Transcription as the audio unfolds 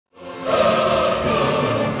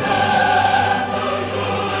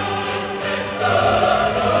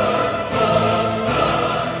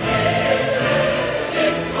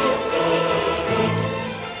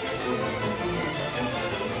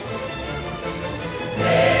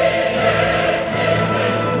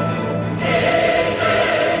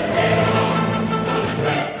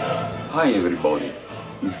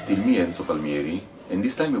Enzo Palmieri, and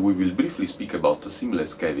this time we will briefly speak about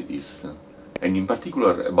seamless cavities, and in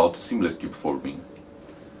particular about seamless tube forming.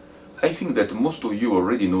 I think that most of you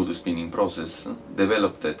already know the spinning process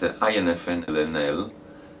developed at INFN-LNL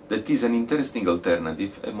that is an interesting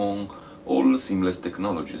alternative among all seamless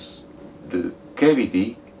technologies. The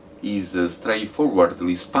cavity is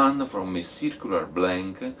straightforwardly spun from a circular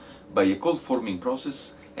blank by a cold forming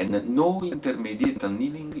process, and no intermediate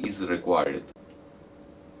annealing is required.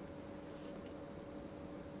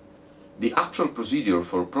 The actual procedure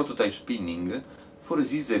for prototype spinning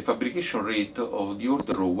foresees a fabrication rate of the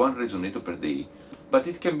order of 1 resonator per day, but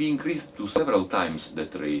it can be increased to several times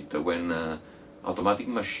that rate when automatic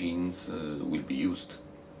machines will be used.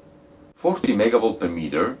 40 megavolt per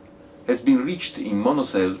meter has been reached in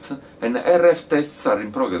monocells, and RF tests are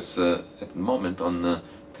in progress at the moment on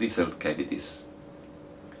 3-cell cavities.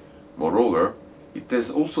 Moreover, it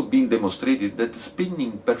has also been demonstrated that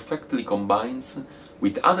spinning perfectly combines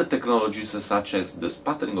with other technologies such as the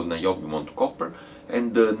sputtering of niobium onto copper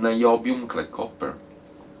and the niobium-clad copper.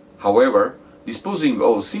 However, disposing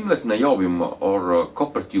of seamless niobium or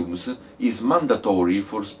copper tubes is mandatory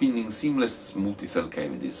for spinning seamless multicell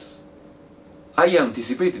cavities. I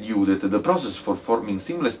anticipated you that the process for forming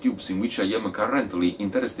seamless tubes in which I am currently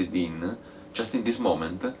interested in, just in this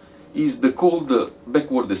moment, is the cold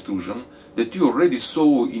backward extrusion that you already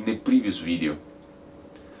saw in a previous video.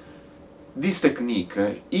 This technique,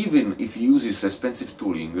 even if it uses expensive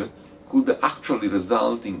tooling, could actually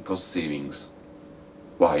result in cost savings.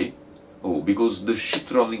 Why? Oh, because the sheet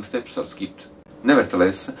rolling steps are skipped.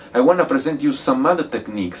 Nevertheless, I want to present you some other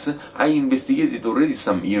techniques I investigated already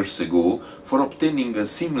some years ago for obtaining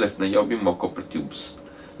seamless niobium or copper tubes.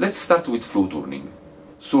 Let's start with flow turning.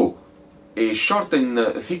 So, a short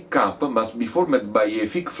and thick cap must be formed by a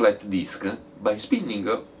thick flat disc, by spinning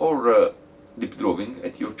or deep drawing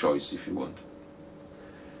at your choice if you want.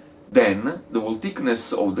 Then, the wall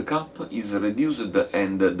thickness of the cap is reduced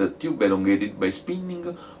and the tube elongated by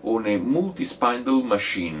spinning on a multi-spindle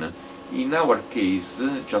machine, in our case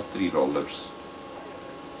just 3 rollers.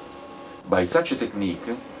 By such a technique,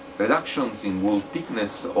 reductions in wall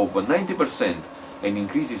thickness of 90% and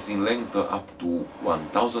increases in length up to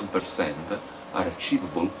 1000% are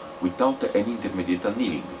achievable without any intermediate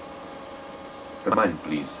annealing. Remind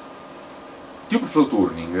please. Tube flow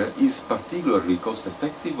turning is particularly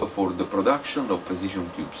cost-effective for the production of precision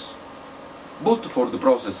tubes, both for the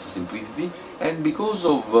process simplicity and because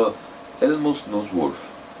of almost no swerve.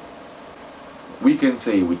 We can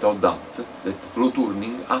say without doubt that flow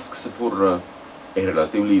turning asks for a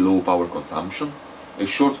relatively low power consumption, a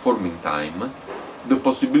short forming time, the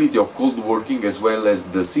possibility of cold working as well as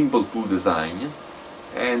the simple tool design,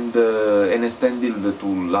 and an extended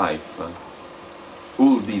tool life.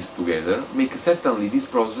 All these together make certainly this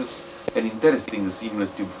process an interesting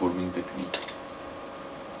seamless tube forming technique.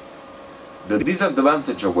 The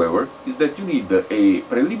disadvantage, however, is that you need a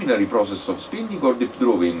preliminary process of spinning or deep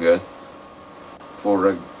drawing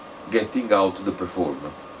for getting out the preform,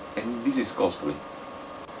 and this is costly.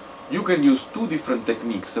 You can use 2 different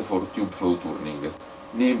techniques for tube flow turning,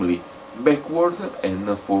 namely backward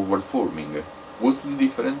and forward forming. What's the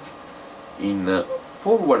difference? In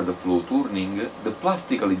forward flow turning, the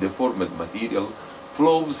plastically deformed material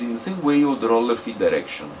flows in the same way of the roller feed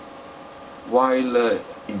direction, while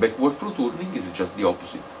in backward flow turning is just the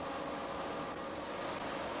opposite.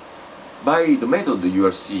 By the method you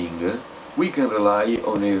are seeing, we can rely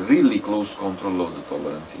on a really close control of the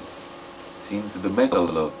tolerances, since the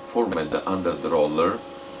metal formed under the roller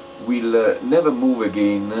will never move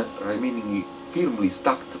again, remaining firmly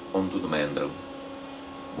stuck onto the mandrel.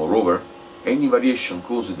 Moreover, any variation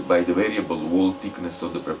caused by the variable wall thickness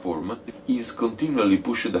of the preform is continually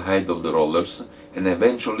pushed ahead of the rollers and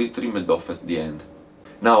eventually trimmed off at the end.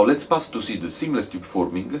 Now let's pass to see the seamless tube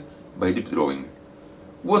forming by deep drawing.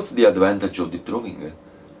 What's the advantage of deep drawing?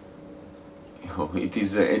 It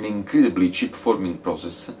is an incredibly cheap forming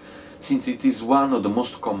process, since it is one of the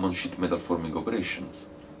most common sheet metal forming operations.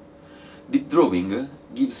 Deep drawing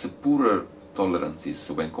gives poorer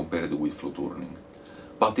tolerances when compared with flow turning,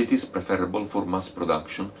 but it is preferable for mass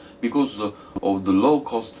production because of the low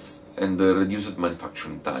costs and the reduced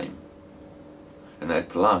manufacturing time. And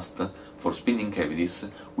at last, for spinning cavities,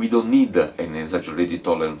 we don't need an exaggerated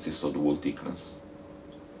tolerances of the wall thickness.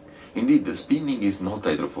 Indeed, spinning is not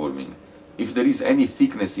hydroforming. If there is any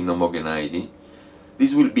thickness in homogeneity,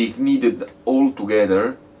 this will be needed all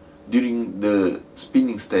together during the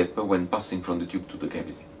spinning step when passing from the tube to the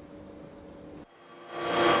cavity.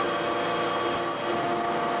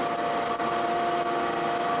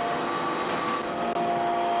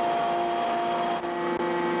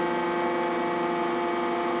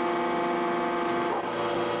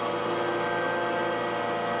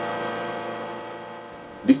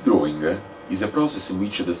 drawing is a process in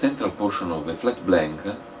which the central portion of a flat blank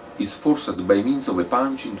is forced by means of a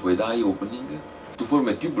punch into a die opening to form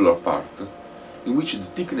a tubular part in which the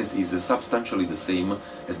thickness is substantially the same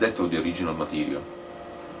as that of the original material.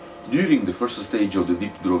 During the first stage of the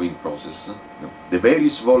deep drawing process, the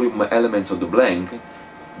various volume elements of the blank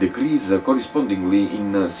decrease correspondingly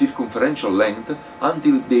in circumferential length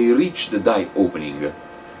until they reach the die opening.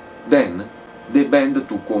 Then they bend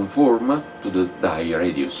to conform to the die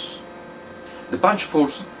radius. The punch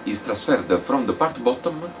force is transferred from the part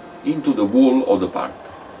bottom into the wall of the part,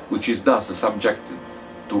 which is thus subject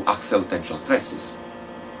to axial tension stresses.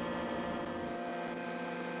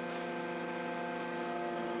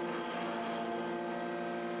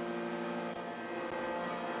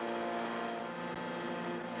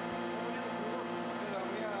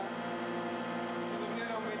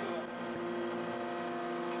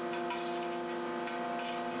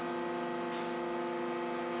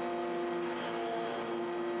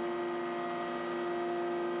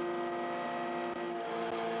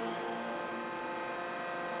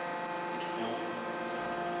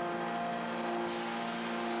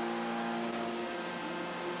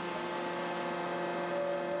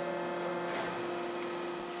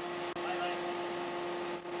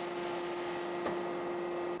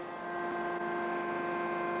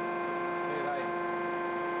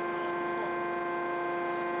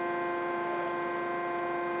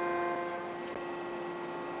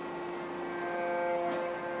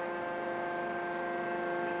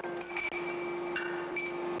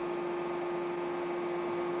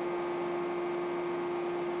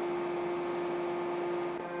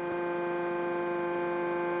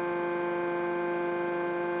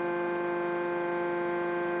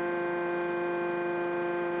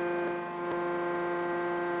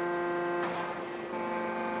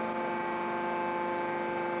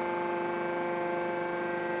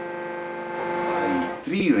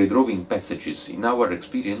 Three redrawing passages. In our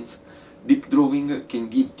experience, deep drawing can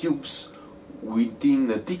give tubes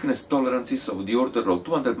within thickness tolerances of the order of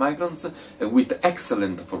 200 microns and with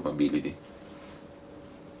excellent formability.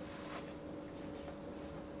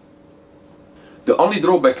 The only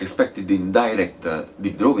drawback expected in direct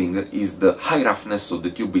deep drawing is the high roughness of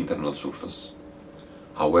the tube internal surface.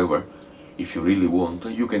 However, if you really want,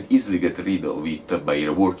 you can easily get rid of it by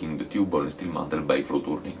reworking the tube on a steel mantle by flow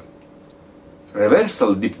turning.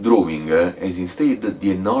 Reversal deep drawing has instead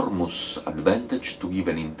the enormous advantage to give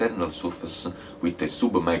an internal surface with a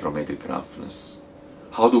submicrometric roughness.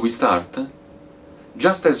 How do we start?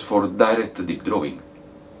 Just as for direct deep drawing.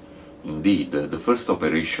 Indeed, the first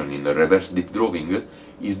operation in reverse deep drawing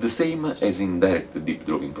is the same as in direct deep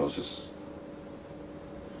drawing process.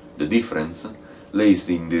 The difference lays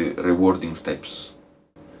in the rewarding steps.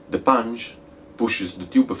 The punch pushes the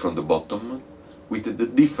tube from the bottom, with the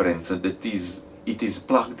difference that it is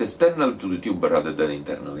plugged externally to the tube rather than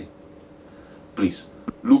internally. Please,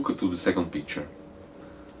 look to the second picture.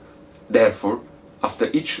 Therefore, after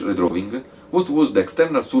each redrawing, what was the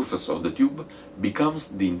external surface of the tube becomes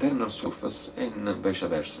the internal surface and vice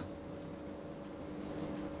versa.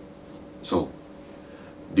 So,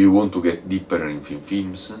 do you want to get deeper in thin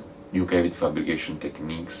films, new cavity fabrication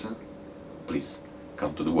techniques? Please,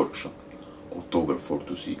 come to the workshop, October 4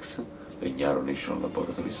 to 6, Legnaro National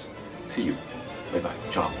Laboratories. See you. Bye bye.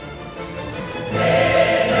 Ciao.